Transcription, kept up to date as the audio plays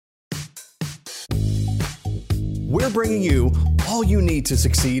we're bringing you all you need to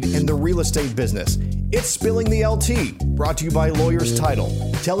succeed in the real estate business. It's Spilling the LT, brought to you by Lawyers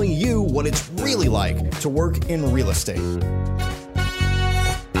Title, telling you what it's really like to work in real estate.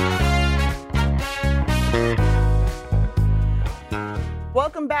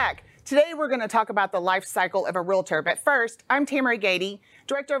 Welcome back. Today we're going to talk about the life cycle of a realtor. But first, I'm Tamara Gady,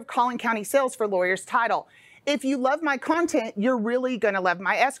 Director of Collin County Sales for Lawyers Title. If you love my content, you're really going to love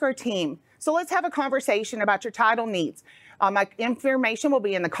my escrow team. So let's have a conversation about your title needs. My information will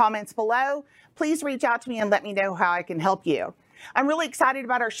be in the comments below. Please reach out to me and let me know how I can help you. I'm really excited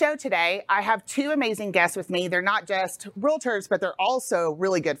about our show today. I have two amazing guests with me. They're not just realtors, but they're also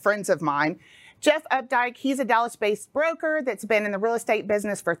really good friends of mine. Jeff Updike, he's a Dallas-based broker that's been in the real estate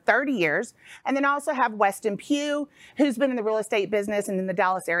business for 30 years. And then I also have Weston Pugh, who's been in the real estate business and in the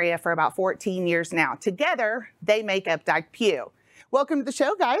Dallas area for about 14 years now. Together, they make Updike Pugh. Welcome to the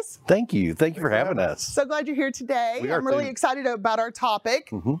show, guys. Thank you. Thank you for having us. So glad you're here today. I'm really excited about our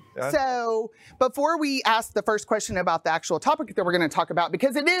topic. So before we ask the first question about the actual topic that we're going to talk about,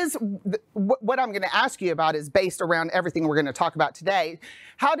 because it is what I'm going to ask you about is based around everything we're going to talk about today.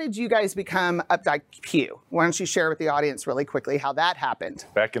 How did you guys become Updike Pugh? Why don't you share with the audience really quickly how that happened?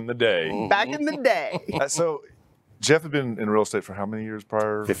 Back in the day. Back in the day. So Jeff had been in real estate for how many years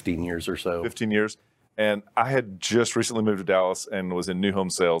prior? 15 years or so. 15 years. And I had just recently moved to Dallas and was in new home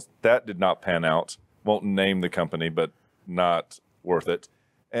sales. That did not pan out. Won't name the company, but not worth it.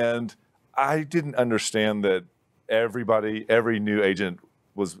 And I didn't understand that every new agent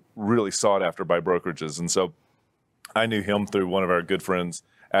was really sought after by brokerages. And so I knew him through one of our good friends,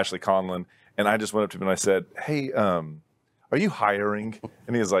 Ashley Conlon. And I just went up to him and I said, hey, are you hiring?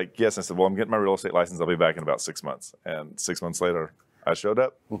 And he was like, yes. I said, well, I'm getting my real estate license. I'll be back in about 6 months. And 6 months later, I showed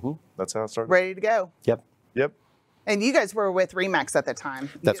up. That's how it started. Ready to go. Yep. And you guys were with Remax at the time.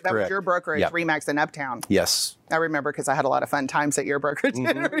 That's that correct. was your brokerage, Remax in Uptown. Yes. I remember because I had a lot of fun times at your brokerage. We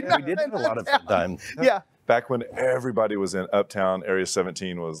did have a lot of fun times. Yeah. Back when everybody was in Uptown, Area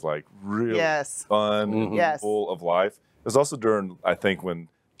 17 was like really fun and full of life. It was also during, I think, when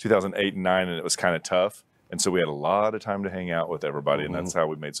 2008 and 9, and it was kind of tough. And so we had a lot of time to hang out with everybody, and that's how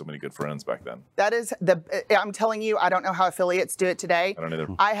we made so many good friends back then. That is I'm telling you, I don't know how affiliates do it today. I don't either.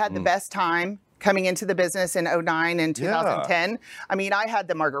 I had the best time coming into the business in 09 and 2010. I mean, I had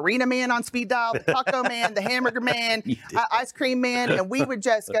the margarita man on speed dial, the taco man, the hamburger man, ice cream man, and we would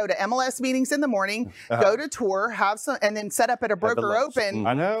just go to MLS meetings in the morning, go to tour, have some, and then set up at a broker open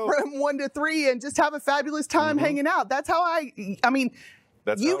from 1 to 3 and just have a fabulous time hanging out. That's how I mean,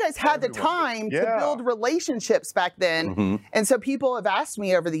 you guys had the time to build relationships back then. And so people have asked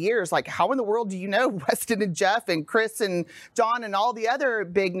me over the years, like, how in the world do you know Weston and Jeff and Chris and John and all the other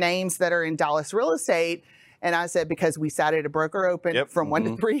big names that are in Dallas real estate? And I said, because we sat at a broker open from 1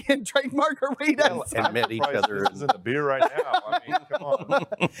 to 3 and drank margaritas. And met each other. This isn't a beer right now. I mean, come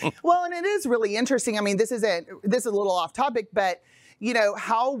on. Well, and it is really interesting. I mean, this is a little off topic, but you know,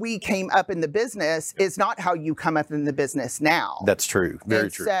 how we came up in the business is not how you come up in the business now. That's true.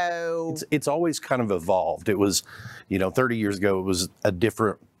 Very true. So it's always kind of evolved. It was, 30 years ago, it was a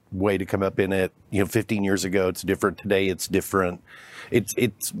different way to come up in it. 15 years ago, it's different. Today, it's different.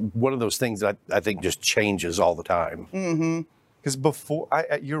 It's one of those things that I think just changes all the time. Because before,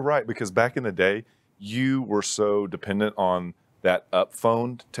 you're right, because back in the day, you were so dependent on that up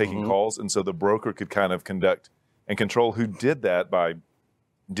phone taking calls. And so the broker could kind of conduct and control who did that by,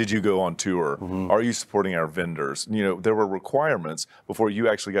 did you go on tour? Are you supporting our vendors? There were requirements before you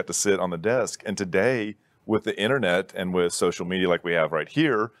actually got to sit on the desk. And today, with the internet and with social media like we have right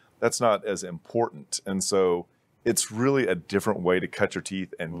here, that's not as important. And so it's really a different way to cut your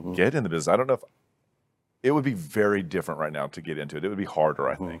teeth and get in the business. I don't know if it would be very different right now to get into it. It would be harder,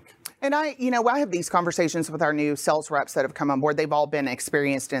 I think. And I have these conversations with our new sales reps that have come on board. They've all been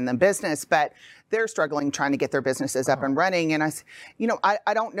experienced in the business, but they're struggling trying to get their businesses up and running. And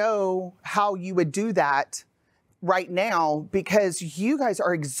I don't know how you would do that right now because you guys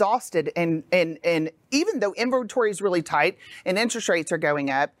are exhausted. And even though inventory is really tight and interest rates are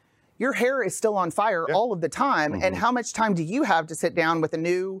going up, your hair is still on fire all of the time. And how much time do you have to sit down with a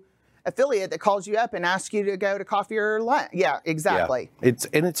new affiliate that calls you up and asks you to go to coffee or lunch? Yeah, exactly. Yeah.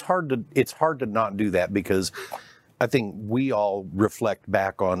 It's hard to not do that because I think we all reflect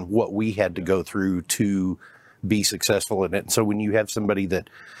back on what we had to go through to be successful in it. So when you have somebody that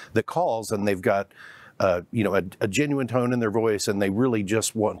calls and they've got a genuine tone in their voice and they really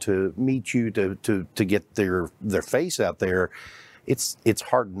just want to meet you to get their face out there, it's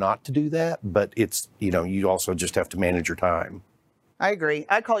hard not to do that, but you also just have to manage your time. I agree.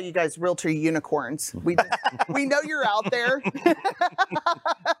 I call you guys realtor unicorns. We know you're out there,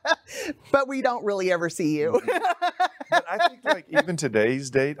 but we don't really ever see you. even today's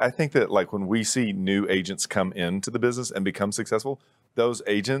date, I think that like when we see new agents come into the business and become successful, those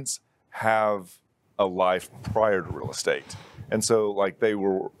agents have a life prior to real estate. And so like they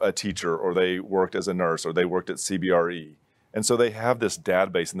were a teacher, or they worked as a nurse, or they worked at CBRE. And so they have this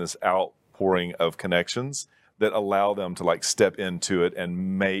database and this outpouring of connections that allow them to like step into it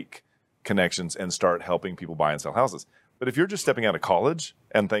and make connections and start helping people buy and sell houses. But if you're just stepping out of college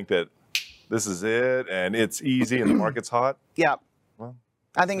and think that this is it and it's easy and the market's hot, Yeah. well,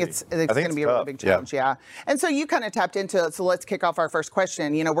 I think it's going to be a really tough. big challenge, yeah. And so you kind of tapped into it. So let's kick off our first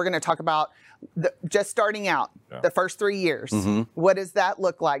question. You know, we're going to talk about just starting out, the first 3 years. What does that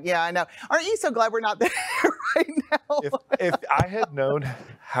look like? Yeah, I know. Aren't you so glad we're not there right now? If I had known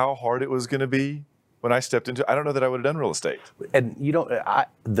how hard it was going to be when I stepped into it, I don't know that I would have done real estate. And you know,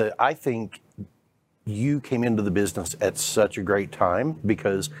 I think you came into the business at such a great time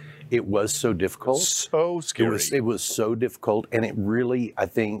because it was so difficult. So scary. It was so difficult, and it really, I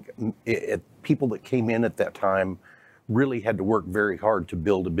think, people that came in at that time really had to work very hard to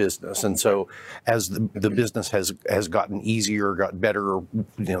build a business. And so, as the business has gotten easier, got better,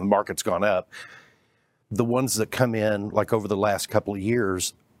 the market's gone up. The ones that come in, like over the last couple of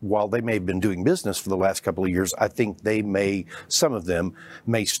years, while they may have been doing business for the last couple of years, I think some of them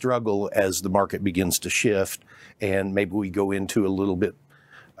may struggle as the market begins to shift, and maybe we go into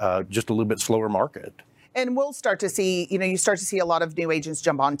just a little bit slower market. And we'll start to see, you start to see a lot of new agents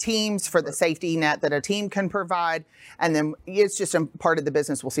jump on teams for the safety net that a team can provide. And then it's just a part of the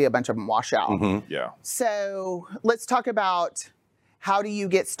business. We'll see a bunch of them wash out. Yeah. So let's talk about, how do you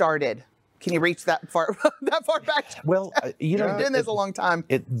get started? Can you reach that far back? Well, You've been doing this a long time.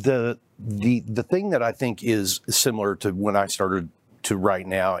 The thing that I think is similar to when I started to right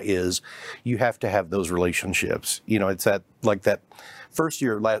now is you have to have those relationships. It's that first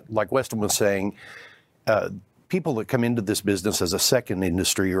year, like Weston was saying, people that come into this business as a second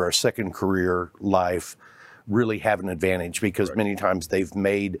industry or a second career life really have an advantage because many times they've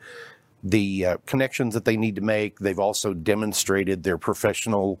made the connections that they need to make. They've also demonstrated their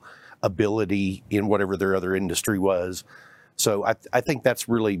professional ability in whatever their other industry was. So I think that's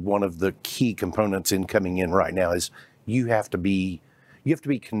really one of the key components in coming in right now is you have to be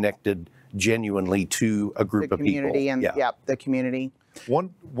connected genuinely to a group of people. The community and the community.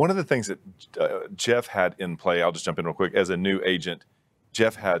 One of the things that Jeff had in play, I'll just jump in real quick, as a new agent,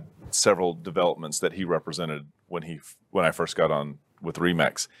 Jeff had several developments that he represented when I first got on with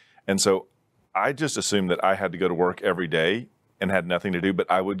Remax. And so I just assumed that I had to go to work every day and had nothing to do, but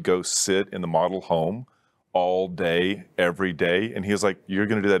I would go sit in the model home all day, every day. And he was like, "You're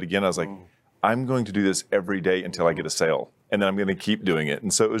going to do that again?" I was like, "I'm going to do this every day until I get a sale. And then I'm going to keep doing it."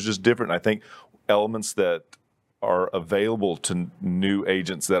 And so it was just different. I think elements that are available to new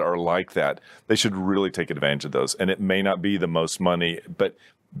agents that are like that, they should really take advantage of those. And it may not be the most money, but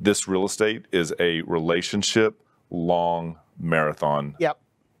this real estate is a relationship long marathon. Yep.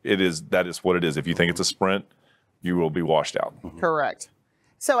 That is what it is. If you think it's a sprint, you will be washed out. Correct.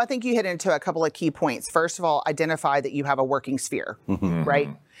 So I think you hit into a couple of key points. First of all, identify that you have a working sphere, right?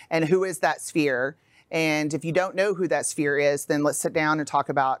 And who is that sphere? And if you don't know who that sphere is, then let's sit down and talk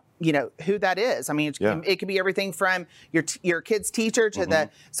about, who that is. I mean, it could be everything from your kid's teacher to the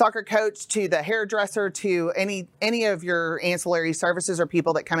soccer coach to the hairdresser to any of your ancillary services or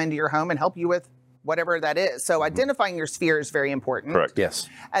people that come into your home and help you with whatever that is. So identifying your sphere is very important. Correct. Yes.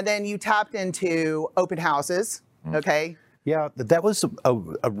 And then you tapped into open houses. Okay. Yeah, that was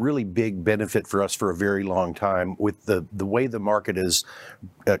a really big benefit for us for a very long time. With the way the market has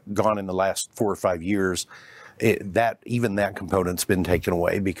gone in the last 4 or 5 years, that component's been taken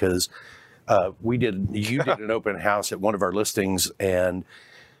away because you did an open house at one of our listings, and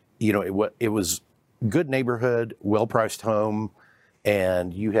it was good neighborhood, well-priced home,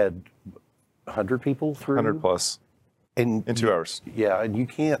 and you had 100 people through 100 plus in 2 hours. Yeah, and you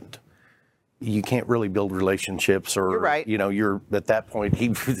can't really build relationships, or you're right. You're at that point.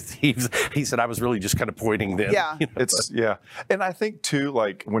 He said I was really just kind of pointing then. Yeah, and I think too,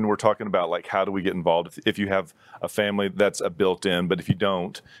 like when we're talking about like how do we get involved? If you have a family, that's a built-in. But if you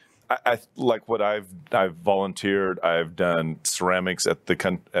don't, I like what I've volunteered. I've done ceramics at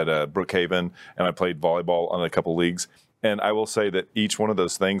Brookhaven, and I played volleyball on a couple leagues. And I will say that each one of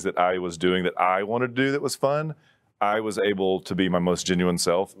those things that I was doing that I wanted to do that was fun, I was able to be my most genuine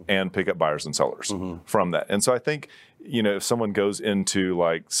self and pick up buyers and sellers from that. And so I think, if someone goes into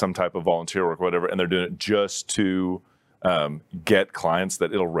like some type of volunteer work or whatever, and they're doing it just to get clients,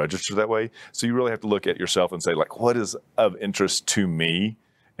 that it'll register that way. So you really have to look at yourself and say, like, what is of interest to me,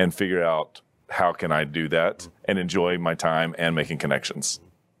 and figure out how can I do that and enjoy my time and making connections.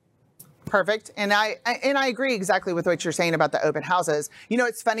 Perfect. And I agree exactly with what you're saying about the open houses. You know,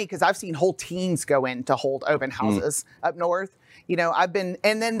 it's funny because I've seen whole teams go in to hold open houses up north. You know,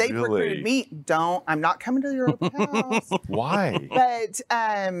 and then they recruited me. I'm not coming to your open house. Why? But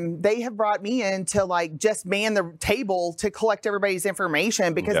they have brought me in to like just man the table to collect everybody's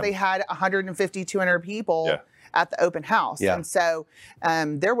information because they had 150, 200 people at the open house. And so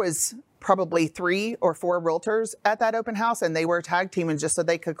there was probably 3 or 4 realtors at that open house, and they were tag teaming just so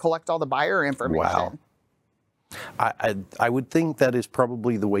they could collect all the buyer information. Wow. I would think that is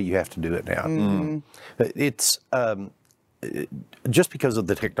probably the way you have to do it now. It's just because of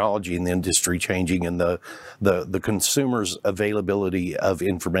the technology in the industry changing and the consumer's availability of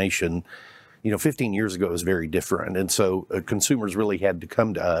information. You know, 15 years ago it was very different, and so consumers really had to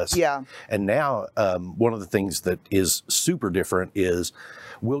come to us. And now one of the things that is super different is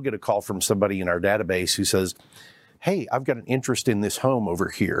we'll get a call from somebody in our database who says, hey, I've got an interest in this home over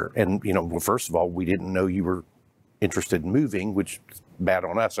here. And, you know, well, first of all, we didn't know you were interested in moving, which is bad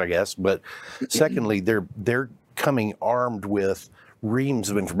on us, I guess. But secondly, they're coming armed with reams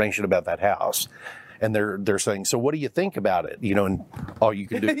of information about that house. And they're saying, so what do you think about it? You know, and all you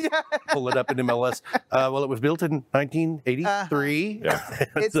can do pull it up in MLS. Well, it was built in 1983.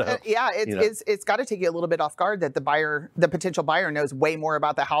 It's got to take you a little bit off guard that the potential buyer knows way more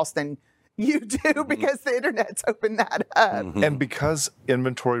about the house than you do because the internet's opened that up. And because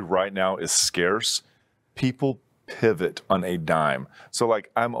inventory right now is scarce, people pivot on a dime. So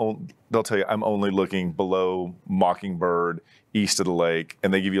like they'll tell you, I'm only looking below Mockingbird, east of the lake,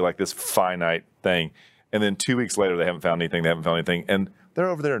 and they give you like this finite thing. And then 2 weeks later, they haven't found anything. And they're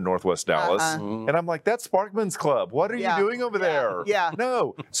over there in Northwest Dallas. And I'm like, that's Sparkman's Club. What are you doing over there?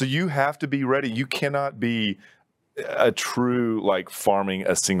 No. So you have to be ready. You cannot be a true like farming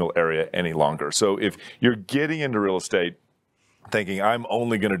a single area any longer. So if you're getting into real estate thinking I'm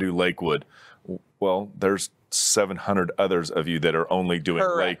only going to do Lakewood, well, there's 700 others of you that are only doing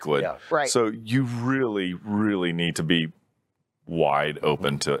Lakewood. So you really, really need to be wide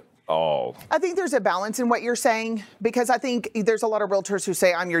open to all. I think there's a balance in what you're saying because I think there's a lot of realtors who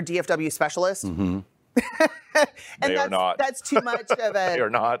say I'm your DFW specialist. And they are not. That's too much of a. They are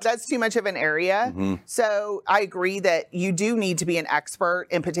not. That's too much of an area. So I agree that you do need to be an expert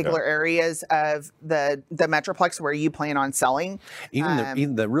in particular areas of the metroplex where you plan on selling.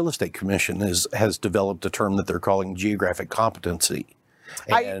 Even the Real Estate Commission has developed a term that they're calling geographic competency.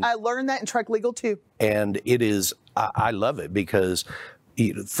 I learned that in truck legal too. And it is, I love it because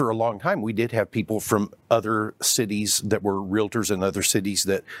for a long time, we did have people from other cities that were realtors in other cities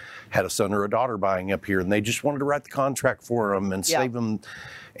that had a son or a daughter buying up here, and they just wanted to write the contract for them and save them.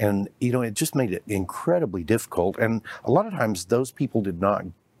 And, you know, it just made it incredibly difficult. And a lot of times those people did not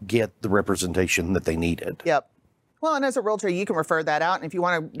get the representation that they needed. Well, and as a realtor, you can refer that out. And if you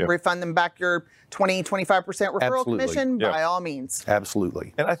want to refund them back your 20, 25% referral commission, by all means.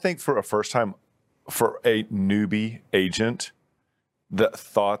 Absolutely. And I think for a first time, for a newbie agent, the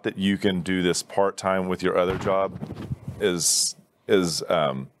thought that you can do this part-time with your other job is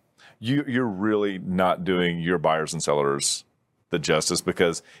you're really not doing your buyers and sellers the justice,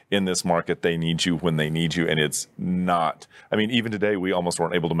 because in this market they need you when they need you, and it's not. I mean, even today we almost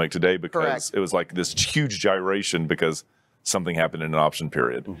weren't able to make today because it was like this huge gyration because something happened in an option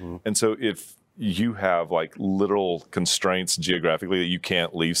period. And so if you have like literal constraints geographically that you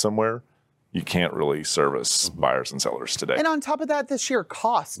can't leave somewhere, you can't really service buyers and sellers today. And on top of that, the sheer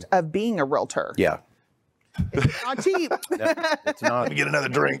cost of being a realtor. It's not cheap. It's not. Let me get another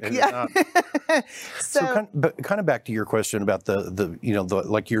drink. So kind of back to your question about the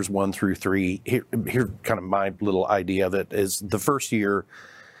like years 1 through 3. Here kind of my little idea of it is the first year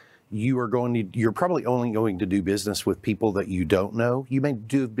you're probably only going to do business with people that you don't know. You may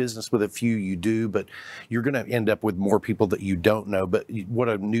do business with a few you do, but you're going to end up with more people that you don't know. But what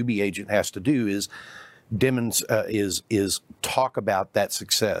a newbie agent has to do is is talk about that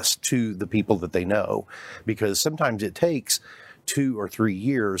success to the people that they know, because sometimes it takes 2 or 3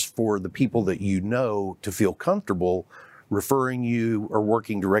 years for the people that you know to feel comfortable referring you or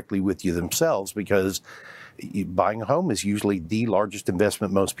working directly with you themselves, because buying a home is usually the largest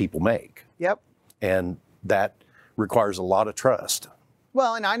investment most people make. And that requires a lot of trust.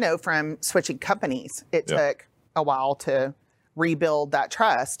 Well, and I know from switching companies, it took a while to rebuild that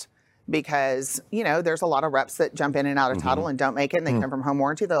trust. Because, you know, there's a lot of reps that jump in and out of title and don't make it, and they come from home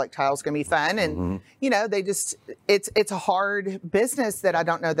warranty. They're like, title's going to be fun. And, you know, they just, it's a hard business that I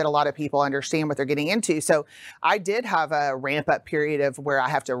don't know that a lot of people understand what they're getting into. So I did have a ramp up period of where I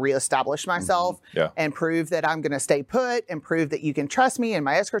have to reestablish myself and prove that I'm going to stay put and prove that you can trust me and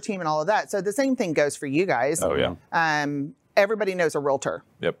my escrow team and all of that. So the same thing goes for you guys. everybody knows a realtor.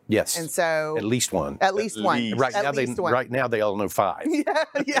 Yep. Yes. And so at least one. At least one. least. Right At now, least one. right now they all know 5.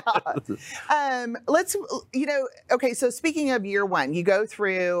 Yeah. Let's, okay, so speaking of year one, you go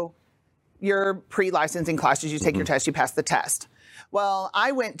through your pre-licensing classes, you take your test, you pass the test. Well,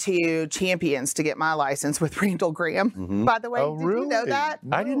 I went to Champions to get my license with Randall Graham, by the way. Oh, Did you know really? that?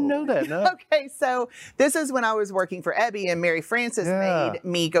 I didn't know that. No. Okay, so this is when I was working for Ebby, and Mary Frances made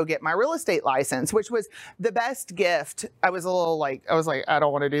me go get my real estate license, which was the best gift. I was like, I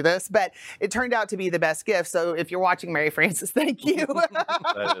don't want to do this, but it turned out to be the best gift. So if you're watching, Mary Frances, thank you.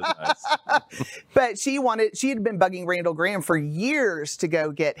 That is nice. But she had been bugging Randall Graham for years to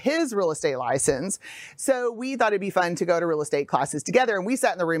go get his real estate license. So we thought it'd be fun to go to real estate classes together, and we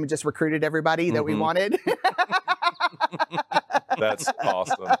sat in the room and just recruited everybody that we wanted. That's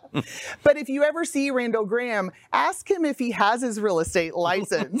awesome. But if you ever see Randall Graham, ask him if he has his real estate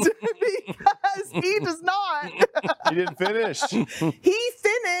license because he does not. He didn't finish. He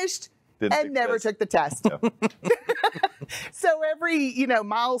finished and never took the test. Yeah. So every,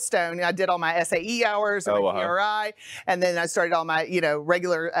 milestone, I did all my SAE hours and my PRI, and then I started all my,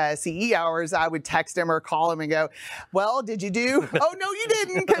 regular CE hours. I would text him or call him and go, well, did you do? Oh, no, you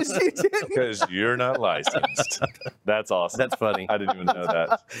didn't, because you didn't. Because you're not licensed. That's awesome. That's funny. I didn't even know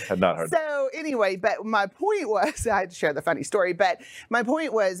that. Had not heard that. So anyway, but my point was, I had to share the funny story, but my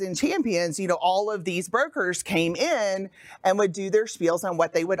point was in Champions, all of these brokers came in and would do their spiels on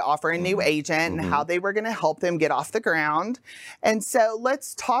what they would offer a new agent and how they were going to help them get off the ground. And so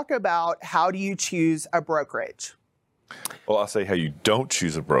let's talk about, how do you choose a brokerage? Well, I'll say how you don't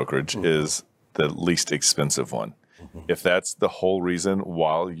choose a brokerage is the least expensive one. If that's the whole reason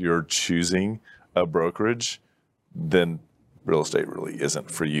while you're choosing a brokerage, then real estate really isn't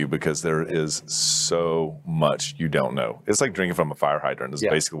for you because there is so much you don't know. It's like drinking from a fire hydrant is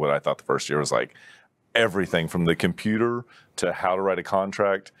basically what I thought the first year was like. Everything from the computer to how to write a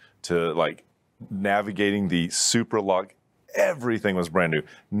contract to like navigating the super lock, everything was brand new.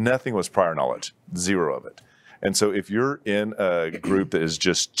 Nothing was prior knowledge, 0 of it. And so if you're in a group that is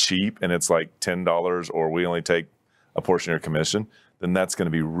just cheap and it's like $10 or we only take a portion of your commission, then that's going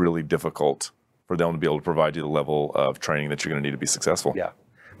to be really difficult for them to be able to provide you the level of training that you're going to need to be successful. Yeah.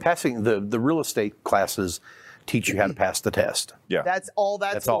 Passing the real estate classes teach you how to pass the test. Yeah. That's all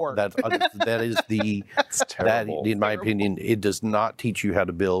that's for. That is the, terrible. that, in my opinion, it does not teach you how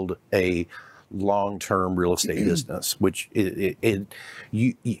to build a long-term real estate business, which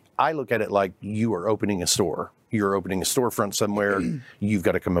I look at it like you are opening a store. You're opening a storefront somewhere. You've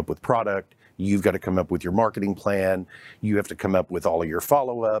got to come up with product. You've got to come up with your marketing plan. You have to come up with all of your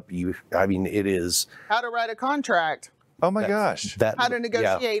follow-up. It is How to write a contract. Oh my gosh. How to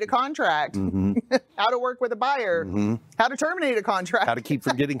negotiate a contract. How to work with a buyer. How to terminate a contract. how to keep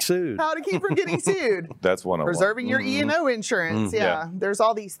from getting sued. How to keep from getting sued. That's one of them. Preserving your E&O insurance. Yeah. There's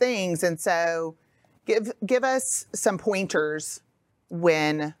all these things. And so give us some pointers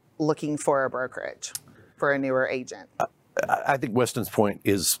when looking for a brokerage for a newer agent. I think Weston's point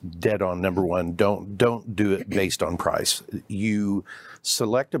is dead on. Number one, don't do it based on price. You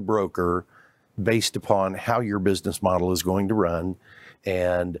select a broker based upon how your business model is going to run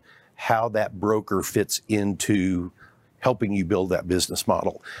and how that broker fits into helping you build that business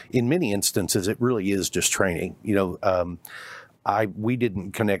model. In many instances, it really is just training. We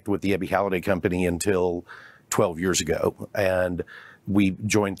didn't connect with the Ebby Halliday Company until 12 years ago, and we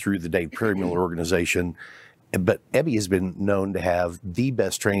joined through the Dave Perry Miller organization. But Ebby has been known to have the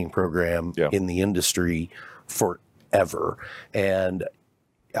best training program in the industry forever. And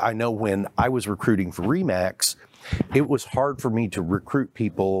I know when I was recruiting for RE/MAX, it was hard for me to recruit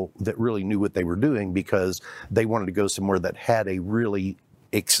people that really knew what they were doing because they wanted to go somewhere that had a really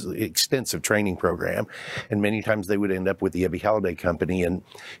extensive training program. And many times they would end up with the Ebby Halliday Company. And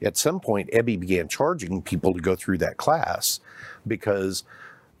at some point, Ebby began charging people to go through that class because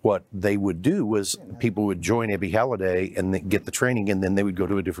what they would do was people would join Ebby Halliday and then get the training, and then they would go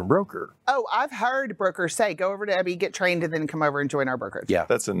to a different broker. Oh, I've heard brokers say, go over to Ebby, get trained, and then come over and join our brokerage. Yeah.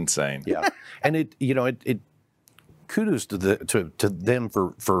 That's insane. Yeah. And it kudos to them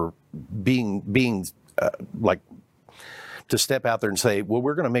for being like to step out there and say, well,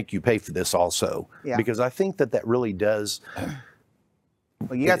 we're going to make you pay for this also. Yeah. Because I think that really does.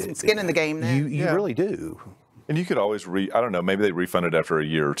 Well, you got some skin in the game now. You really do. And you could always I don't know, maybe they refund it after a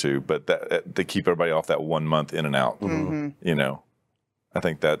year or two, but they keep everybody off that 1 month in and out. I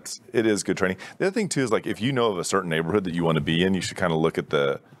think it is good training. The other thing too is like if you know of a certain neighborhood that you want to be in, you should kind of look at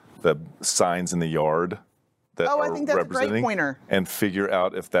the signs in the yard that are I think that's a great representing pointer. and figure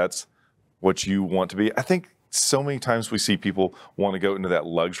out if that's what you want to be. I think so many times we see people want to go into that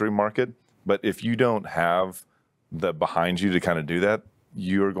luxury market, but if you don't have the behind you to kind of do that,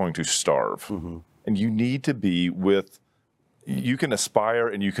 you're going to starve. And you need to be with, you can aspire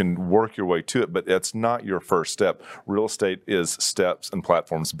and you can work your way to it, but that's not your first step. Real estate is steps and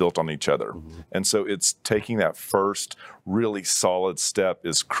platforms built on each other. And so it's taking that first really solid step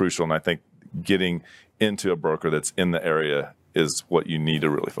is crucial. And I think getting into a broker that's in the area is what you need to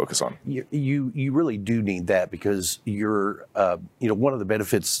really focus on. You really do need that, because you're, one of the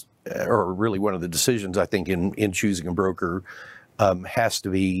benefits, or really one of the decisions I think in choosing a broker has to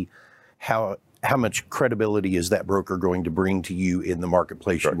be how much credibility is that broker going to bring to you in the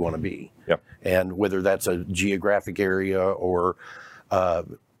marketplace you want to be. Yep. And whether that's a geographic area or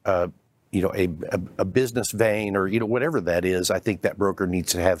a business vein, or whatever that is, I think that broker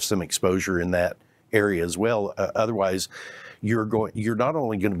needs to have some exposure in that area as well. Otherwise, you're not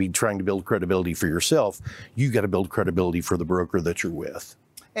only going to be trying to build credibility for yourself, you got to build credibility for the broker that you're with.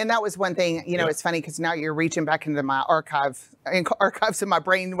 And that was one thing, it's funny because now you're reaching back into my archives in my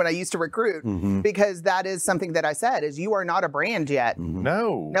brain when I used to recruit, because that is something that I said is you are not a brand yet.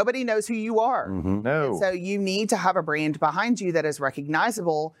 No. Nobody knows who you are. No. And so you need to have a brand behind you that is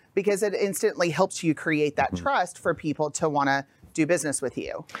recognizable, because it instantly helps you create that trust for people to want to do business with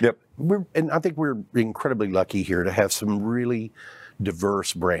you. Yep. And I think we're incredibly lucky here to have some really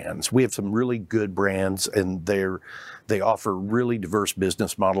diverse brands. We have some really good brands, and they offer really diverse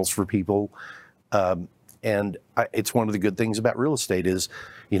business models for people. And it's one of the good things about real estate is,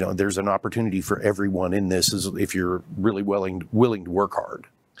 there's an opportunity for everyone in this, is if you're really willing to work hard.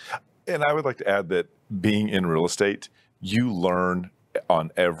 And I would like to add that being in real estate, you learn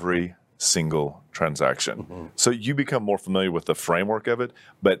on every single transaction. So you become more familiar with the framework of it,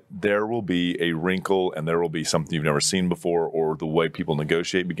 but there will be a wrinkle and there will be something you've never seen before, or the way people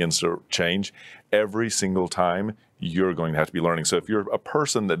negotiate begins to change. Every single time you're going to have to be learning. So if you're a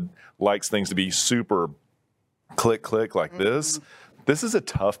person that likes things to be super click like this is a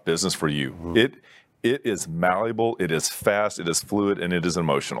tough business for you. It is malleable, it is fast, it is fluid, and it is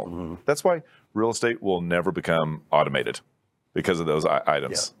emotional. That's why real estate will never become automated, because of those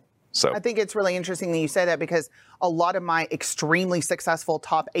items. So I think it's really interesting that you say that, because a lot of my extremely successful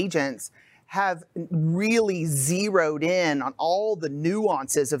top agents have really zeroed in on all the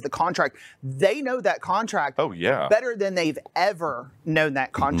nuances of the contract. They know that contract better than they've ever known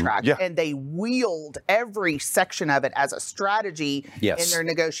that contract. And they wield every section of it as a strategy in their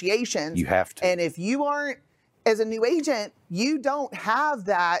negotiations. You have to. And if you aren't, as a new agent, you don't have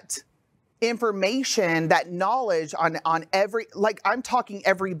that information, that knowledge on every, like I'm talking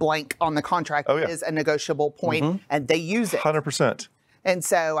every blank on the contract is a negotiable point, and they use it. 100%. And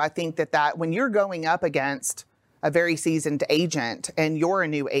so I think that when you're going up against a very seasoned agent and you're a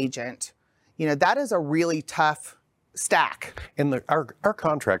new agent, that is a really tough stack. And our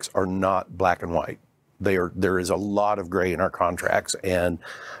contracts are not black and white. There is a lot of gray in our contracts, and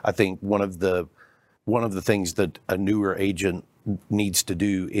I think one of the things that a newer agent needs to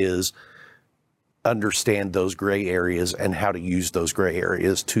do is understand those gray areas and how to use those gray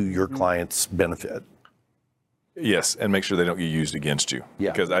areas to your client's benefit. Yes, and make sure they don't get used against you.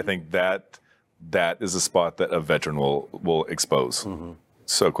 Because I think that is a spot that a veteran will expose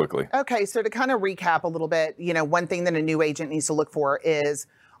so quickly. Okay, so to kind of recap a little bit, one thing that a new agent needs to look for is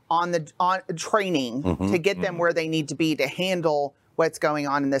on training to get them where they need to be to handle what's going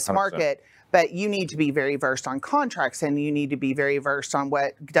on in this 100%. market. But you need to be very versed on contracts, and you need to be very versed on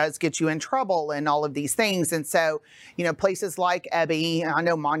what does get you in trouble and all of these things. And so, places like Ebby, I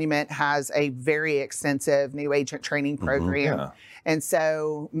know Monument has a very extensive new agent training program. And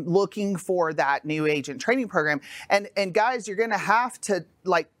so looking for that new agent training program. And guys, you're going to have to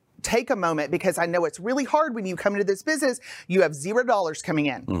take a moment, because I know it's really hard when you come into this business, you have $0 coming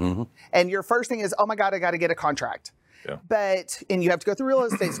in. And your first thing is, oh my God, I got to get a contract. And you have to go through real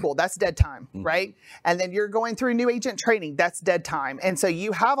estate school. That's dead time, right? And then you're going through new agent training. That's dead time. And so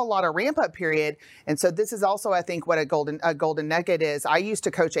you have a lot of ramp up period. And so this is also, I think, what a golden nugget is. I used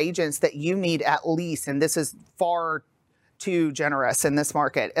to coach agents that you need at least, and this is far too generous in this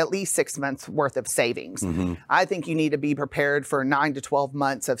market, at least 6 months worth of savings. I think you need to be prepared for 9 to 12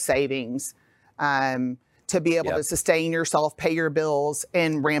 months of savings to be able to sustain yourself, pay your bills,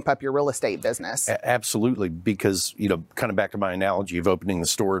 and ramp up your real estate business. Absolutely, because, kind of back to my analogy of opening the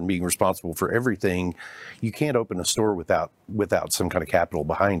store and being responsible for everything, you can't open a store without some kind of capital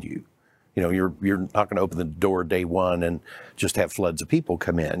behind you. You're not going to open the door day one and just have floods of people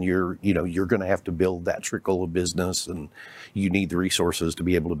come in. You're going to have to build that trickle of business, and you need the resources to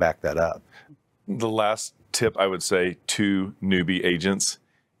be able to back that up. The last tip I would say to newbie agents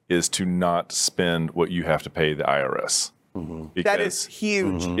is to not spend what you have to pay the IRS. That is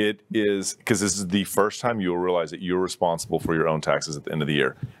huge. It is, because this is the first time you'll realize that you're responsible for your own taxes at the end of the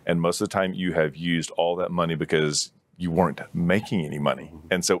year. And most of the time you have used all that money because you weren't making any money.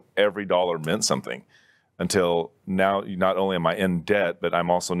 And so every dollar meant something until now. Not only am I in debt, but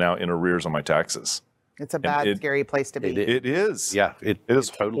I'm also now in arrears on my taxes. It's a bad, scary place to be. It is. Yeah, it is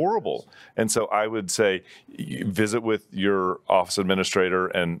horrible. And so I would say visit with your office administrator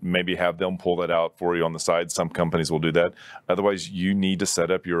and maybe have them pull that out for you on the side. Some companies will do that. Otherwise, you need to set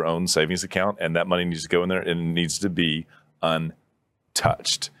up your own savings account, and that money needs to go in there, and it needs to be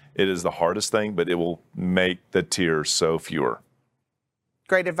untouched. It is the hardest thing, but it will make the tears so fewer.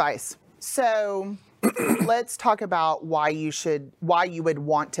 Great advice. So let's talk about why you would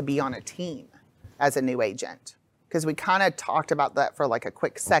want to be on a team as a new agent, because we kind of talked about that for like a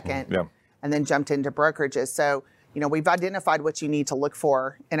quick second and then jumped into brokerages. So, we've identified what you need to look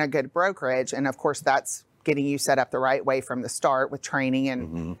for in a good brokerage. And of course, that's getting you set up the right way from the start with training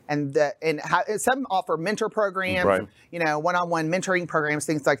and some offer mentor programs, one-on-one mentoring programs,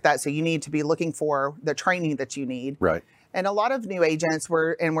 things like that. So you need to be looking for the training that you need. Right. And a lot of new agents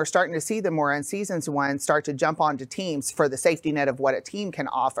we're starting to see them more unseasoned ones start to jump onto teams for the safety net of what a team can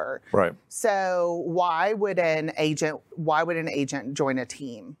offer. Right. So why would an agent join a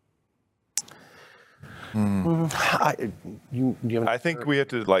team? I think we have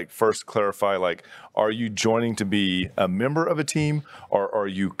to first clarify, are you joining to be a member of a team, or are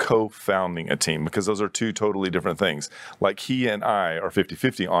you co-founding a team? Because those are two totally different things. Like, he and I are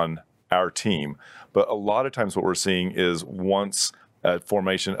 50-50 on our team, but a lot of times what we're seeing is once a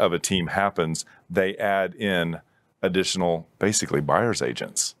formation of a team happens, they add in additional, basically, buyer's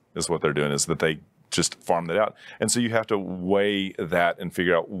agents is what they're doing, is that they just farm that out. And so you have to weigh that and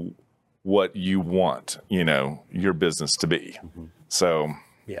figure out what you want, your business to be. So,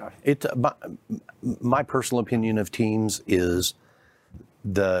 yeah, my personal opinion of teams is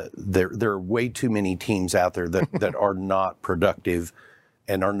there are way too many teams out there that are not productive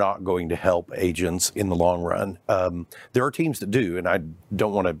and are not going to help agents in the long run. There are teams that do, and I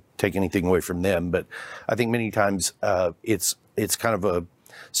don't want to take anything away from them, but I think many times it's kind of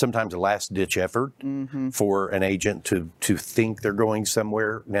sometimes a last-ditch effort for an agent to think they're going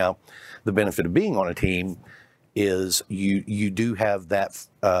somewhere. Now, the benefit of being on a team is you do have that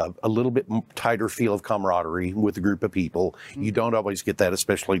a little bit tighter feel of camaraderie with a group of people. You don't always get that,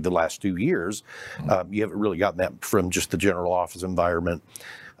 especially the last 2 years. You haven't really gotten that from just the general office environment.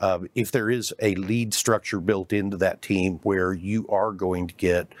 If there is a lead structure built into that team where you are going to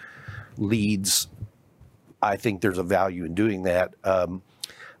get leads, I think there's a value in doing that.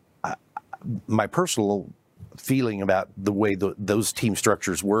 My personal feeling about the way those team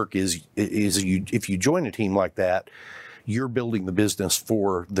structures work is if you join a team like that, you're building the business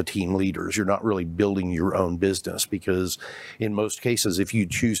for the team leaders. You're not really building your own business, because in most cases, if you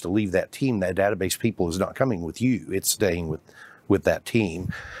choose to leave that team, that database people is not coming with you. It's staying with that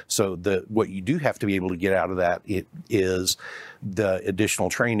team. So what you do have to be able to get out of that is the additional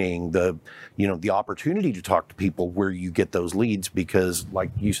training, the opportunity to talk to people where you get those leads, because like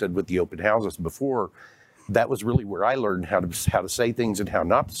you said with the open houses before, that was really where I learned how to say things and how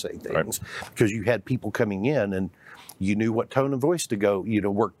not to say things, because you had people coming in and you knew what tone of voice to go,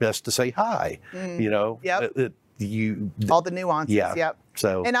 work best to say hi, Yep. All the nuances. Yeah. Yep.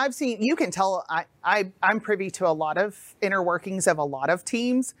 So, and I've seen, you can tell, I'm privy to a lot of inner workings of a lot of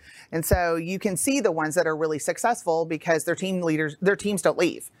teams. And so you can see the ones that are really successful because their teams don't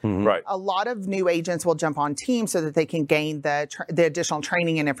leave. Right. A lot of new agents will jump on teams so that they can gain the additional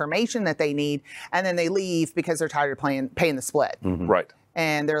training and information that they need. And then they leave because they're tired of paying the split. Right.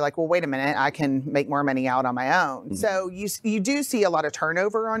 And they're like, well, wait a minute, I can make more money out on my own. So you do see a lot of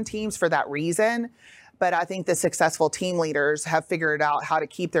turnover on teams for that reason. But I think the successful team leaders have figured out how to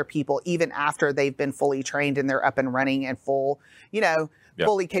keep their people even after they've been fully trained and they're up and running and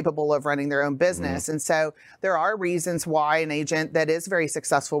fully capable of running their own business. And so there are reasons why an agent that is very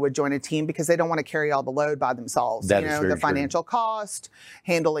successful would join a team, because they don't want to carry all the load by themselves. That is very the financial cost,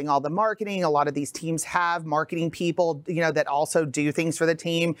 handling all the marketing. A lot of these teams have marketing people, that also do things for the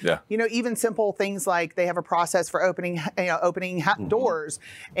team. Yeah. Even simple things like they have a process for opening doors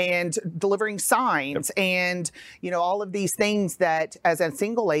and delivering signs and, all of these things that as a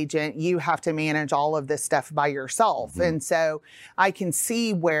single agent, you have to manage all of this stuff by yourself. And so I can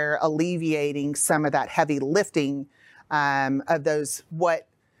see where alleviating some of that heavy lifting of those, what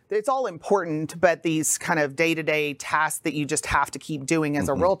it's all important, but these kind of day-to-day tasks that you just have to keep doing as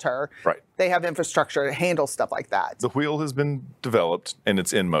a realtor, Right. they have infrastructure to handle stuff like that. The wheel has been developed and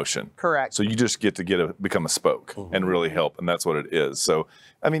it's in motion. Correct. So you just get to become a spoke and really help, and that's what it is. So,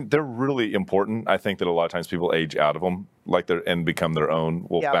 I mean, they're really important. I think that a lot of times people age out of them, and become their own.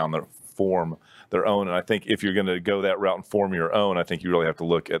 Form their own. And I think if you're going to go that route and form your own, I think you really have to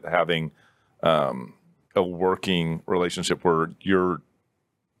look at having a working relationship where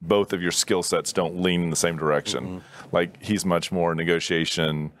both of your skill sets don't lean in the same direction. Like he's much more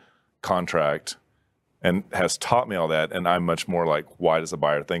negotiation, contract, and has taught me all that. And I'm much more like, why does a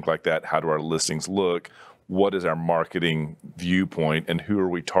buyer think like that? How do our listings look? What is our marketing viewpoint, and who are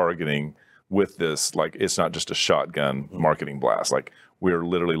we targeting with this? Like, it's not just a shotgun marketing blast. Like, we're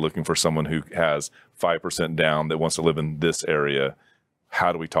literally looking for someone who has 5% down that wants to live in this area.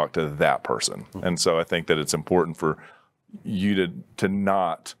 How do we talk to that person? And so I think that it's important for you to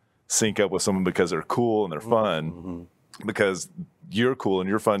not sync up with someone because they're cool and they're fun, because you're cool and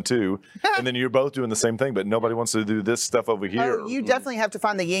you're fun too, and then you're both doing the same thing, but nobody wants to do this stuff over here. Oh, you definitely have to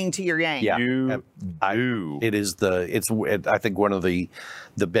find the yin to your yang. Yeah. You do. I think one of the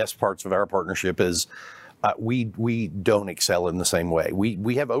best parts of our partnership is we don't excel in the same way.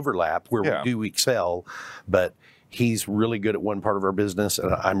 We have overlap where we do excel, but he's really good at one part of our business,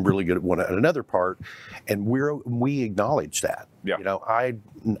 and I'm really good at another part, and we acknowledge that. Yeah. You know,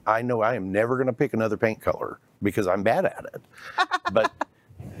 I know I am never going to pick another paint color because I'm bad at it, but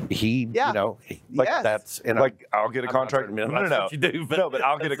he, you know, like that's and like I'll get a contract. No, what you do, but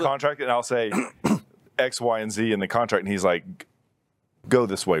I'll get a contract and I'll say X, Y, and Z in the contract, and he's like, "Go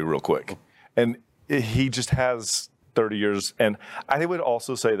this way real quick," and he just has 30 years. And I would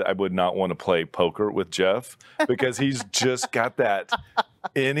also say that I would not want to play poker with Jeff because he's just got that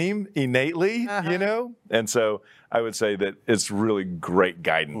in him innately, you know? And so I would say that it's really great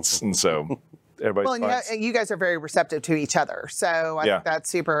guidance. And so everybody's you guys are very receptive to each other. So I think that's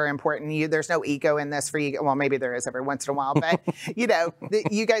super important. There's no ego in this for you. Well, maybe there is every once in a while, but you know,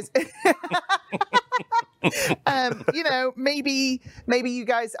 you guys, you know, maybe you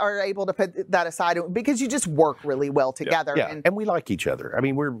guys are able to put that aside because you just work really well together. Yeah. And we like each other. I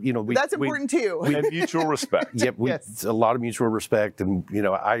mean, that's important too. And mutual respect. Yep. A lot of mutual respect. And, you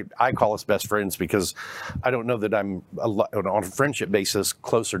know, I call us best friends because I don't know that I'm on a friendship basis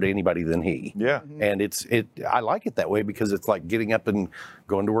closer to anybody than he. Yeah. And I like it that way because it's like getting up and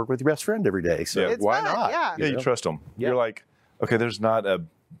going to work with your best friend every day. So why not? Yeah. You trust them. Yeah. You're like, okay, there's not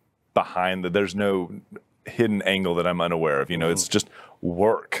there's no hidden angle that I'm unaware of. You know, it's just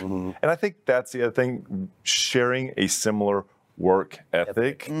work. And I think that's the other thing. Sharing a similar work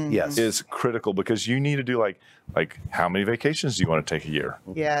ethic is critical because you need to do like how many vacations do you want to take a year?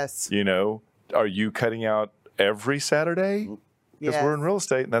 Yes. You know, are you cutting out every Saturday? Because we're in real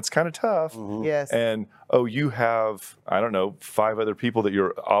estate and that's kind of tough. Yes. And, you have, I don't know, 5 other people that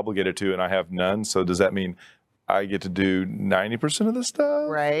you're obligated to and I have none. So does that mean I get to do 90% of the stuff?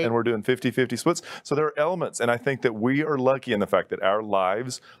 Right. And we're doing 50-50 splits. So there are elements. And I think that we are lucky in the fact that our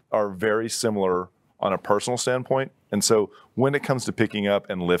lives are very similar on a personal standpoint. And so when it comes to picking up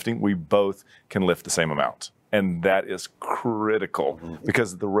and lifting, we both can lift the same amount. And that is critical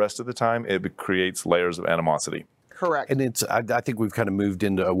because the rest of the time it creates layers of animosity. Correct. And I think we've kind of moved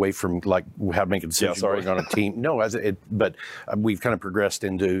away from like how to make a decision working on a team. No, but we've kind of progressed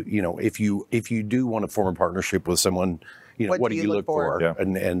into, you know, if you do want to form a partnership with someone, you know, what do you look for? Yeah.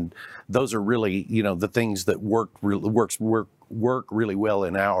 And those are really, you know, the things that work really well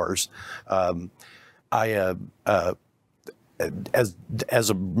in ours. As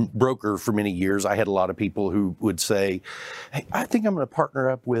a broker for many years, I had a lot of people who would say, "Hey, I think I'm going to partner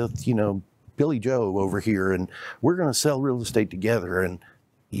up with, you know, Billy Joe over here, and we're going to sell real estate together." And,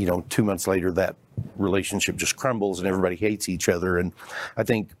 you know, 2 months later, that relationship just crumbles and everybody hates each other. And I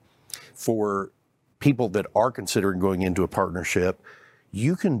think for people that are considering going into a partnership,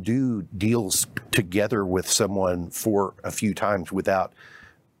 you can do deals together with someone for a few times without,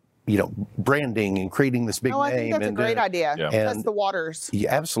 you know, branding and creating this big name. I think that's a great idea. Yeah. Test the waters.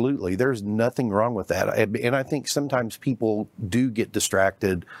 Yeah, absolutely. There's nothing wrong with that. And I think sometimes people do get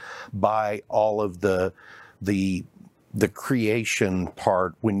distracted by all of the creation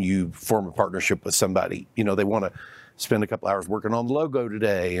part when you form a partnership with somebody. You know, they want to spend a couple hours working on the logo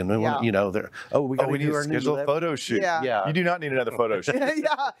today, and then you know, we got to need to schedule a photo shoot. Yeah. You do not need another photo shoot.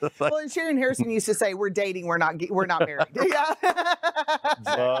 Well, and Sharon Harrison used to say, "We're dating, we're not married." Yeah.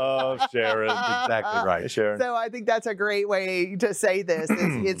 Love Sharon. Exactly right, Sharon. So I think that's a great way to say this.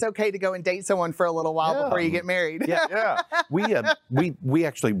 It's okay to go and date someone for a little while before you get married. Yeah. We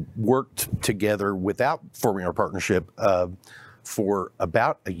actually worked together without forming our partnership for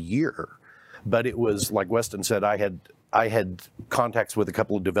about a year. But it was like Weston said, I had contacts with a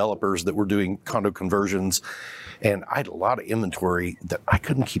couple of developers that were doing condo conversions, and I had a lot of inventory that I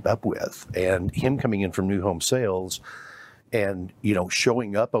couldn't keep up with. And him coming in from new home sales and,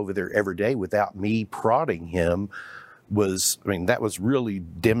 showing up over there every day without me prodding him that was really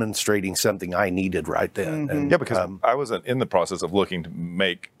demonstrating something I needed right then. Mm-hmm. And, Yeah, because I wasn't in the process of looking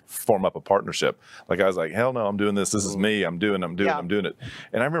to form up a partnership. Like I was like, hell no, I'm doing this. This is me. I'm doing it.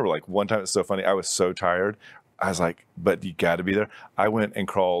 And I remember like one time, it's so funny. I was so tired. I was like, but you got to be there. I went and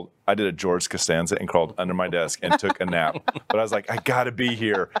I did a George Costanza and crawled under my desk and took a nap. But I was like, I got to be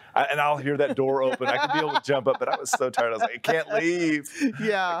here. And I'll hear that door open. I could be able to jump up, but I was so tired. I was like, I can't leave.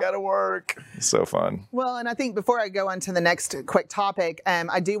 Yeah. I got to work. So fun. Well, and I think before I go on to the next quick topic,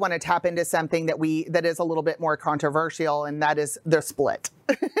 I do want to tap into something that is a little bit more controversial, and that is the split.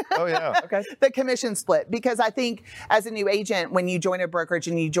 Oh, yeah. okay. The commission split. Because I think as a new agent, when you join a brokerage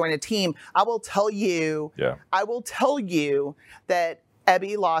and you join a team, I will tell you that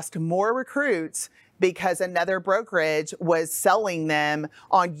Ebby lost more recruits because another brokerage was selling them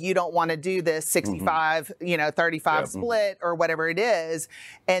on, you don't want to do this 65, 35 split or whatever it is.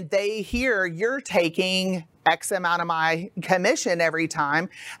 And they hear you're taking X amount of my commission every time.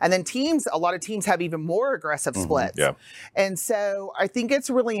 And then a lot of teams have even more aggressive splits. Yeah. And so I think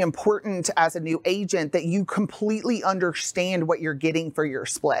it's really important as a new agent that you completely understand what you're getting for your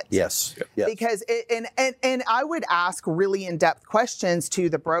split. Yes. Yes. Because and I would ask really in-depth questions to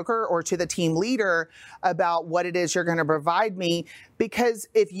the broker or to the team leader about what it is you're going to provide me. Because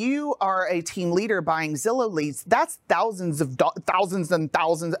if you are a team leader buying Zillow leads, that's thousands and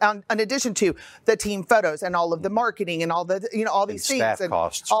thousands, in addition to the team photos and all of the marketing and all the, all these things. Staff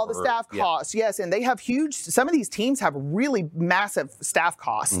costs. All the staff costs, yes. And they have some of these teams have really massive staff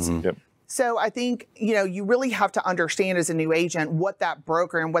costs. Mm-hmm. Yep. So I think, you really have to understand as a new agent what that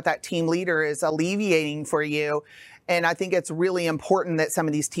broker and what that team leader is alleviating for you. And I think it's really important that some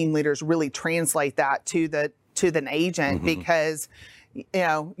of these team leaders really translate that to the agent, because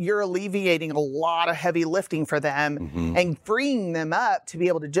you're alleviating a lot of heavy lifting for them and freeing them up to be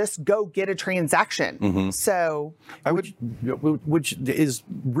able to just go get a transaction. So which is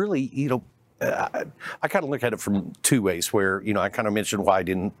really, I kind of look at it from two ways where, I kind of mentioned why I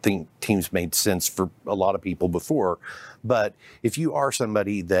didn't think teams made sense for a lot of people before. But if you are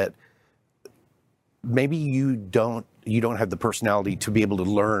somebody that maybe you don't have the personality to be able to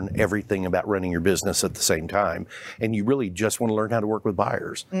learn everything about running your business at the same time, and you really just want to learn how to work with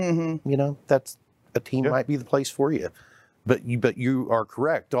buyers, that's a team might be the place for you. But you are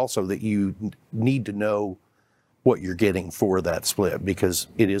correct also that you need to know what you're getting for that split, because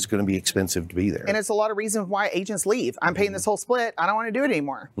it is going to be expensive to be there. And it's a lot of reasons why agents leave. I'm paying this whole split. I don't want to do it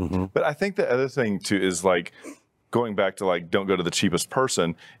anymore. But I think the other thing too is like, going back to like, don't go to the cheapest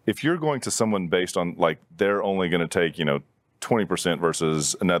person. If you're going to someone based on like, they're only going to take, 20%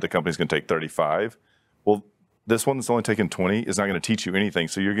 versus another company's going to take 35. Well, this one that's only taking 20 is not going to teach you anything.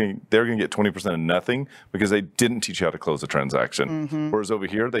 So they're going to get 20% of nothing because they didn't teach you how to close a transaction. Whereas over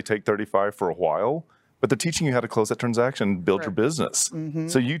here, they take 35 for a while, but they're teaching you how to close that transaction, build your business.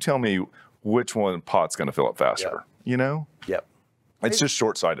 So you tell me which one pot's going to fill up faster, Yep. It's just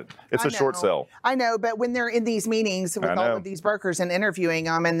short-sighted. It's a short sell. I know, but when they're in these meetings with all of these brokers and interviewing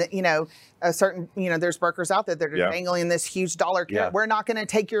them, and a certain, there's brokers out there that are dangling this huge dollar carrot. We're not going to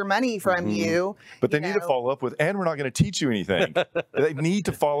take your money from you. But they need to follow up with, and we're not going to teach you anything. They need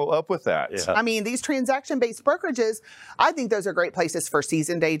to follow up with that. Yeah. I mean, these transaction-based brokerages, I think those are great places for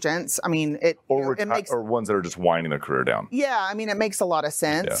seasoned agents. I mean, it makes, or ones that are just winding their career down. Yeah, I mean, it makes a lot of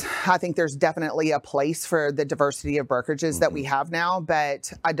sense. I think there's definitely a place for the diversity of brokerages that we have now,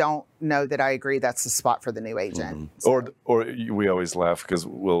 but I don't know that I agree that's the spot for the new agent. So. Or we always laugh because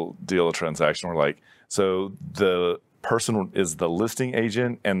we'll deal a transaction. We're like, so the person is the listing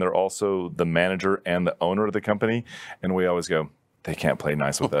agent and they're also the manager and the owner of the company. And we always go, they can't play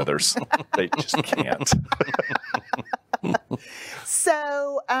nice with others. They just can't.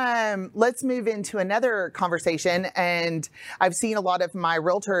 So let's move into another conversation. And I've seen a lot of my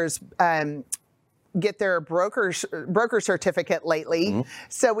realtors get their broker certificate lately.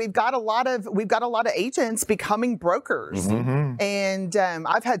 So we've got a lot of agents becoming brokers. And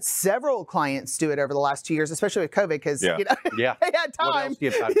I've had several clients do it over the last 2 years, especially with COVID, because they had time.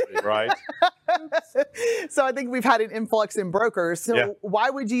 Right. So I think we've had an influx in brokers. So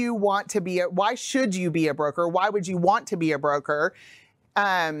why should you be a broker? Why would you want to be a broker?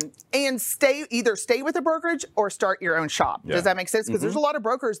 And either stay with a brokerage or start your own shop. Does that make sense? Because there's a lot of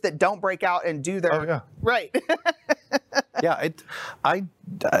brokers that don't break out and do their right. Yeah, I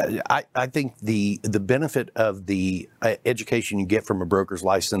think the benefit of the education you get from a broker's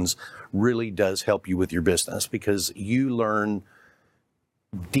license really does help you with your business, because you learn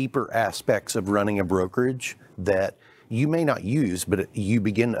deeper aspects of running a brokerage that you may not use, but you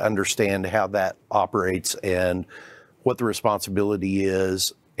begin to understand how that operates and what the responsibility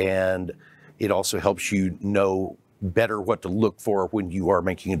is, and it also helps you know better what to look for when you are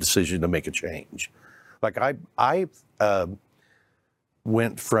making a decision to make a change. Like I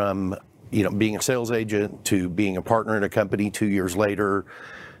went from, being a sales agent to being a partner in a company 2 years later,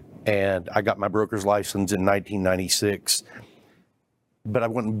 and I got my broker's license in 1996. But I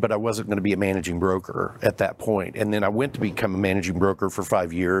wasn't going to be a managing broker at that point. And then I went to become a managing broker for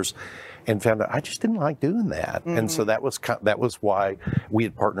 5 years, and found out I just didn't like doing that. Mm-hmm. And so that was why we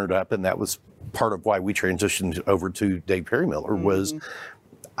had partnered up, and that was part of why we transitioned over to Dave Perry Miller. Mm-hmm. Was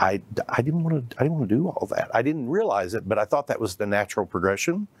I didn't want to do all that. I didn't realize it, but I thought that was the natural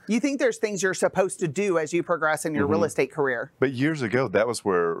progression. You think there's things you're supposed to do as you progress in your real estate career. But years ago, that was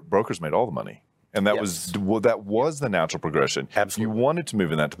where brokers made all the money. And that was the natural progression. Absolutely. You wanted to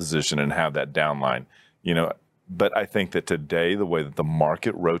move in that position and have that downline, But I think that today, the way that the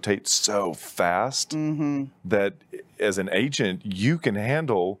market rotates so fast, that as an agent, you can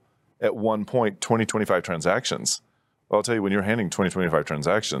handle at one point 20, 25 transactions. Well, I'll tell you, when you're handling 20, 25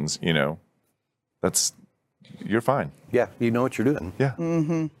 transactions, you're fine. Yeah, you know what you're doing. Yeah.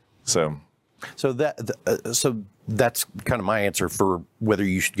 Mm-hmm. So that's kind of my answer for whether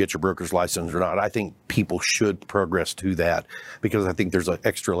you should get your broker's license or not. I think people should progress to that, because I think there's an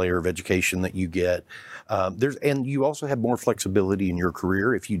extra layer of education that you get. And you also have more flexibility in your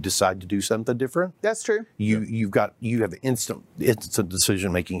career if you decide to do something different. That's true. You have instant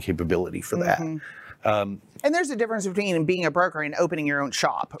decision-making capability for that. And there's a difference between being a broker and opening your own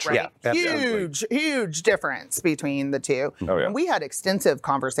shop, right? Yeah, huge difference between the two. Oh, yeah. And we had extensive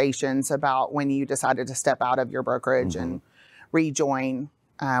conversations about when you decided to step out of your brokerage and rejoin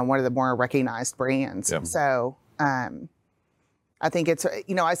one of the more recognized brands. Yeah. So I think it's,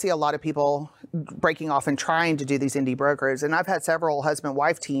 I see a lot of people breaking off and trying to do these indie brokers. And I've had several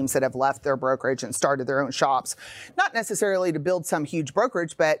husband-wife teams that have left their brokerage and started their own shops, not necessarily to build some huge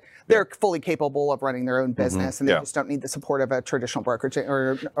brokerage, but they're fully capable of running their own business, and they just don't need the support of a traditional brokerage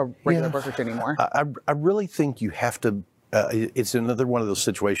or a regular brokerage anymore. I really think you have to, it's another one of those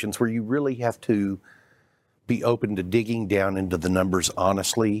situations where you really have to be open to digging down into the numbers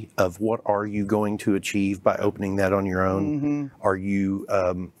honestly of what are you going to achieve by opening that on your own. Are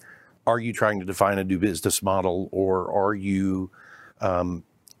you trying to define a new business model, or are you are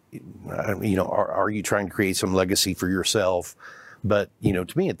you trying to create some legacy for yourself? But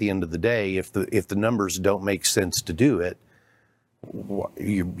to me, at the end of the day, if the numbers don't make sense to do it,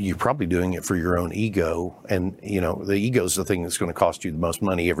 you're probably doing it for your own ego, and the ego is the thing that's going to cost you the most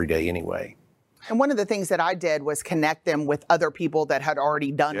money every day anyway. And one of the things that I did was connect them with other people that had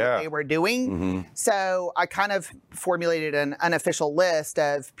already done what they were doing. So I kind of formulated an unofficial list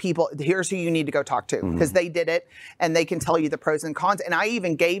of people. Here's who you need to go talk to, because they did it and they can tell you the pros and cons. And I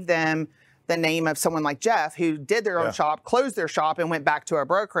even gave them the name of someone like Jeff, who did their own shop, closed their shop, and went back to a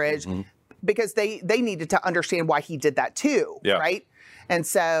brokerage, because they needed to understand why he did that too, right? And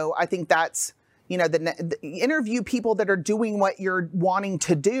so I think that's, the interview people that are doing what you're wanting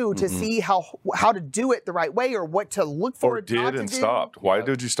to do to see how to do it the right way, or what to look for. Or did and stopped. Why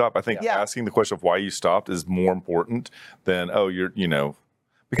did you stop? I think asking the question of why you stopped is more important than,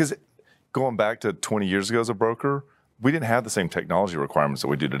 because going back to 20 years ago as a broker, we didn't have the same technology requirements that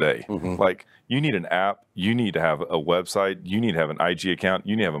we do today. Like, you need an app, you need to have a website, you need to have an IG account,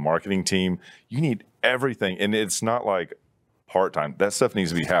 you need to have a marketing team, you need everything. And it's not like part-time. That stuff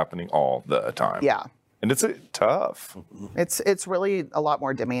needs to be happening all the time. Yeah. And it's tough. It's really a lot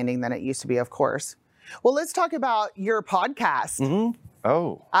more demanding than it used to be, of course. Well, let's talk about your podcast.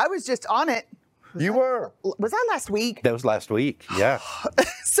 Oh. I was just on it. You were. Was that last week? That was last week, yeah.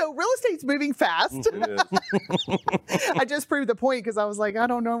 So real estate's moving fast. I just proved the point, because I was like, I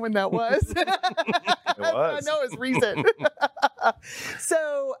don't know when that was. It was. I know it's recent.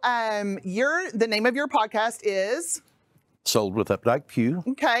 So the name of your podcast is? Sold with Updike Pew.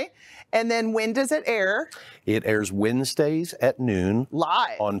 Okay. And then when does it air? It airs Wednesdays at noon.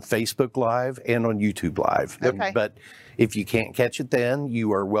 Live. On Facebook Live and on YouTube Live. Okay. But if you can't catch it then,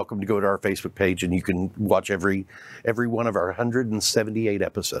 you are welcome to go to our Facebook page, and you can watch every one of our 178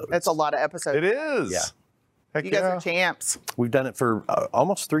 episodes. That's a lot of episodes. It is. Yeah. Heck You guys are champs. We've done it for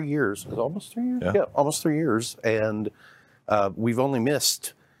almost 3 years. Is it almost 3 years? Yeah. Almost 3 years. And we've only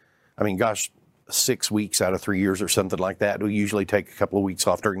missed, 6 weeks out of 3 years or something like that. We usually take a couple of weeks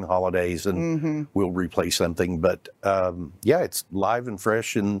off during the holidays and we'll replay something. But yeah, it's live and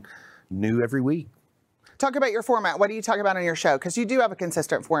fresh and new every week. Talk about your format. What do you talk about on your show? Because you do have a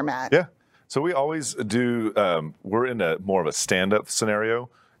consistent format. Yeah. So we always do, we're in a more of a stand-up scenario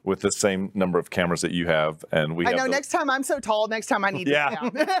with the same number of cameras that you have. And we I know next time I'm so tall, next time I need to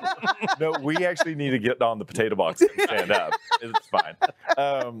sit down. No, we actually need to get on the potato box and stand up. It's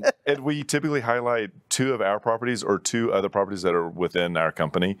fine. And we typically highlight 2 of our properties or 2 other properties that are within our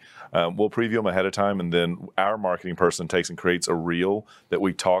company. We'll preview them ahead of time, and then our marketing person takes and creates a reel that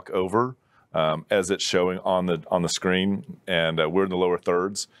we talk over as it's showing on the screen, and we're in the lower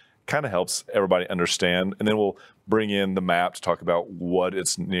thirds. Kind of helps everybody understand, and then we'll bring in the map to talk about what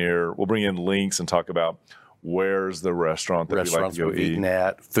it's near. We'll bring in links and talk about where's the restaurant that we like to go eat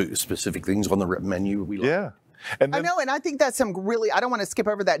at, food, specific things on the menu we like. Yeah. And then, I know, and I think that's some really, I don't want to skip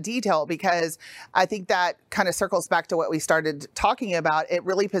over that detail because I think that kind of circles back to what we started talking about. It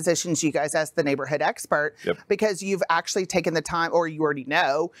really positions you guys as the neighborhood expert because you've actually taken the time, or you already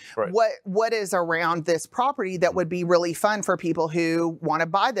know what is around this property that would be really fun for people who want to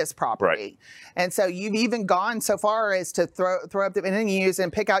buy this property. And so you've even gone so far as to throw up the menus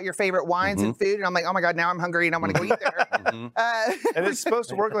and pick out your favorite wines and food. And I'm like, oh my God, now I'm hungry and I'm going to go eat there. And it's supposed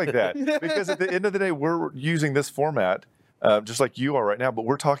to work like that because at the end of the day, we're using this format just like you are right now, but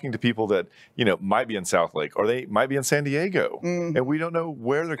we're talking to people that, you know, might be in South Lake or they might be in San Diego and we don't know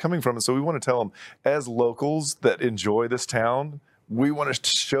where they're coming from. And so we want to tell them, as locals that enjoy this town, we want to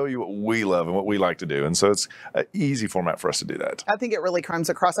show you what we love and what we like to do. And so it's an easy format for us to do that. I think it really comes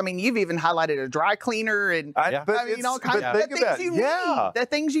across. I mean, you've even highlighted a dry cleaner and I mean, all kinds of things you need. The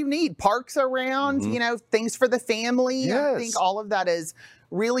things you need, parks around, you know, things for the family. I think all of that is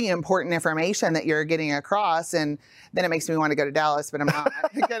really important information that you're getting across. And then it makes me want to go to Dallas, but I'm not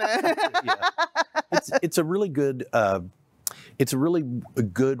gonna. It's a really good it's a really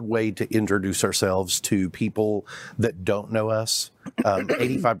good way to introduce ourselves to people that don't know us.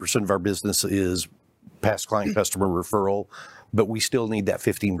 85% of our business is past client customer referral, but we still need that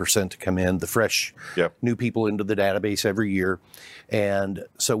 15% to come in, the fresh new people into the database every year. And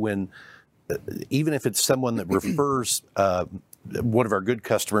so when, even if it's someone that refers, one of our good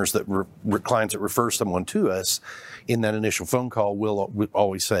customers that clients that refer someone to us, in that initial phone call, we'll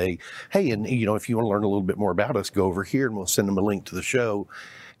always say, hey, and you know, if you want to learn a little bit more about us, go over here, and we'll send them a link to the show,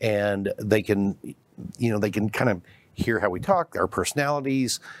 and they can, you know, they can kind of hear how we talk, our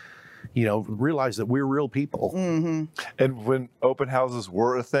personalities, you know, realize that we're real people. And when open houses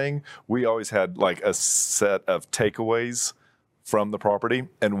were a thing, we always had like a set of takeaways from the property,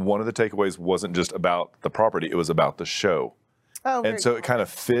 and one of the takeaways wasn't just about the property, it was about the show. And so it kind of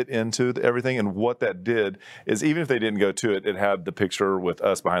fit into everything. And what that did is, even if they didn't go to it, it had the picture with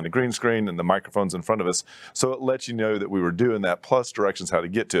us behind the green screen and the microphones in front of us. So it let you know that we were doing that, plus directions how to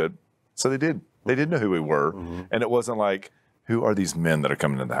get to it. So they did know who we were. And it wasn't like, who are these men that are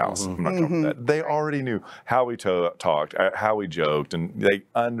coming into the house? I'm not talking about that. They already knew how we talked, how we joked, and they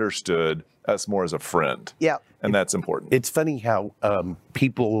understood us more as a friend. And that's important. It's funny how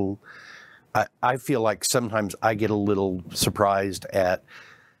people... I feel like sometimes I get a little surprised at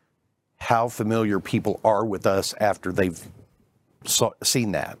how familiar people are with us after they've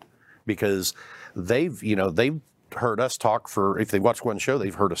seen that, because they've heard us talk for, if they watch one show,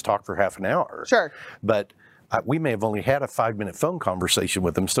 they've heard us talk for half an hour. But we may have only had a 5-minute phone conversation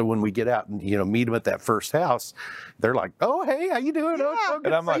with them. So when we get out and, you know, meet them at that first house, they're like, "Oh, hey, how you doing?" Oh, so good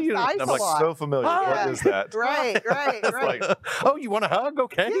and I'm like, I'm like so familiar. What is that? Right. Like, oh, you want a hug?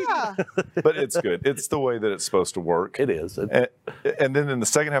 Okay. But it's good. It's the way that it's supposed to work. It is. And then in the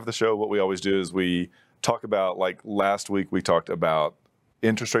second half of the show, what we always do is we talk about, like last week, we talked about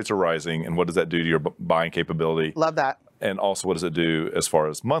interest rates are rising and what does that do to your buying capability. Love that. And also, what does it do as far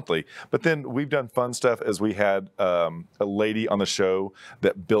as monthly? But then we've done fun stuff, as we had a lady on the show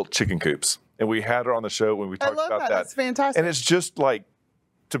that built chicken coops. And we had her on the show when we talked about that. That's fantastic. And it's just like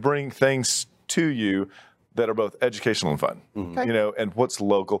to bring things to you that are both educational and fun, you know, and what's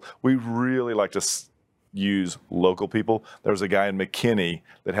local. We really like to use local people. There was a guy in McKinney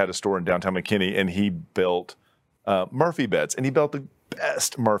that had a store in downtown McKinney, and he built Murphy beds, and he built the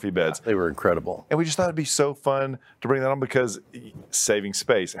best Murphy beds. They were incredible. And we just thought it'd be so fun to bring that on, because saving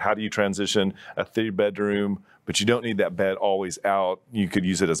space. How do you transition a 3-bedroom, but you don't need that bed always out? You could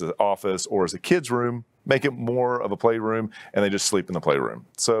use it as an office or as a kid's room, make it more of a playroom, and they just sleep in the playroom.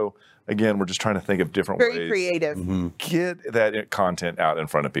 So again, we're just trying to think of different ways. Very creative. Get that content out in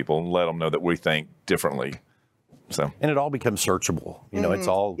front of people and let them know that we think differently So, and it all becomes searchable. You know, it's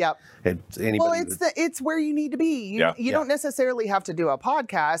all. Yep. It's anybody. Well, it's where you need to be. You don't necessarily have to do a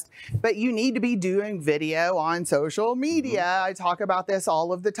podcast, but you need to be doing video on social media. I talk about this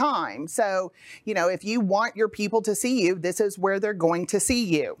all of the time. So, you know, if you want your people to see you, this is where they're going to see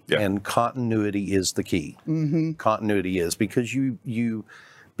you. Yeah. And continuity is the key. Continuity is because you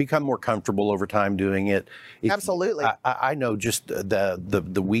become more comfortable over time doing it. Absolutely. I know just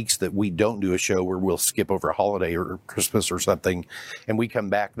the weeks that we don't do a show where we'll skip over a holiday or Christmas or something, and we come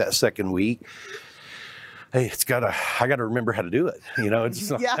back that second week. Hey, I got to remember how to do it. You know, it's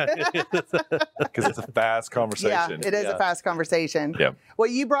Yeah. because it's a fast conversation. Yeah, it is a fast conversation. Yeah. Well,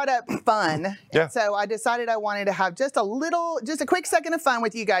 you brought up fun. Yeah. And so I decided I wanted to have just a quick second of fun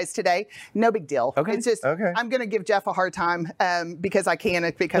with you guys today. No big deal. Okay. It's just, Okay. I'm going to give Jeff a hard time because I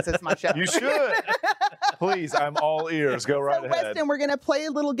can, because it's my show. You should. Please, I'm all ears. Go right So, ahead. Weston, we're going to play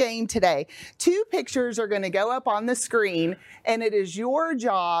a little game today. 2 pictures are going to go up on the screen, and it is your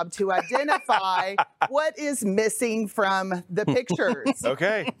job to identify what is missing from the pictures.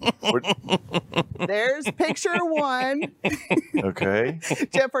 Okay. There's picture 1. Okay.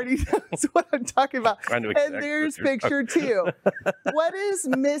 Jeff already knows what I'm talking about. I know exactly And there's what you're picture 2. What is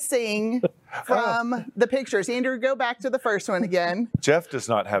missing from the pictures? Andrew, go back to the first one again. Jeff does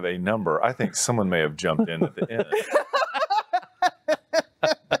not have a number. I think someone may have jumped in at the end.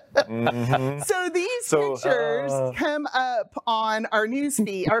 So these pictures come up on our news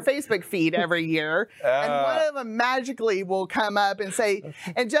feed, our Facebook feed every year, and one of them magically will come up and say,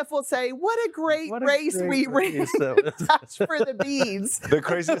 and Jeff will say, "What a great race we ran for the beads." The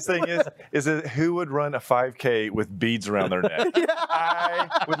craziest thing is that who would run a 5K with beads around their neck?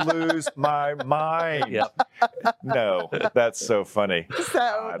 I would lose my mind. Yep. No, that's so funny.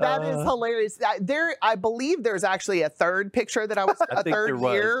 So that is hilarious. I believe there's actually a third picture that I think there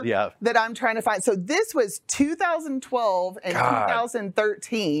was, yeah. that I'm trying to find. So this was 2012 and God.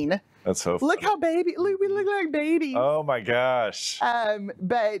 2013. That's so funny. Look how we look like babies. Oh my gosh.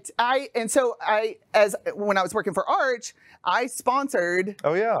 But when I was working for Arch, I sponsored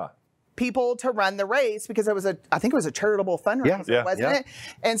Oh yeah. people to run the race because I think it was a charitable fundraiser, Yeah, wasn't yeah. it?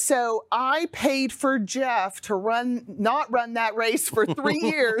 And so I paid for Jeff to not run that race for 3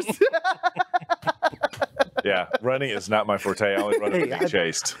 years. Yeah. Running is not my forte. I only run to be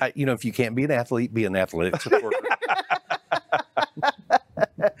chased. You know, if you can't be an athlete, be an athletic supporter.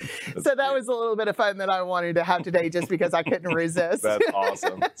 So that was a little bit of fun that I wanted to have today just because I couldn't resist. That's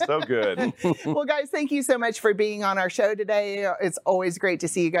awesome. So good. Well, guys, thank you so much for being on our show today. It's always great to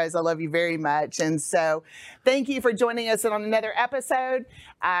see you guys. I love you very much. And so thank you for joining us on another episode.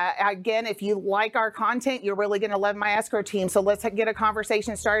 Again, if you like our content, you're really going to love my escrow team. So let's get a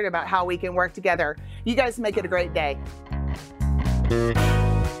conversation started about how we can work together. You guys make it a great day.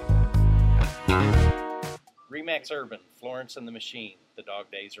 Remax Urban, Florence and the Machine. The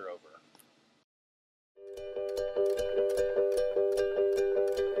dog days are over.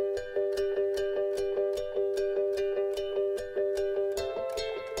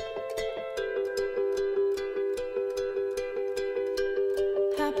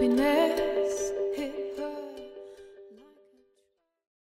 Happiness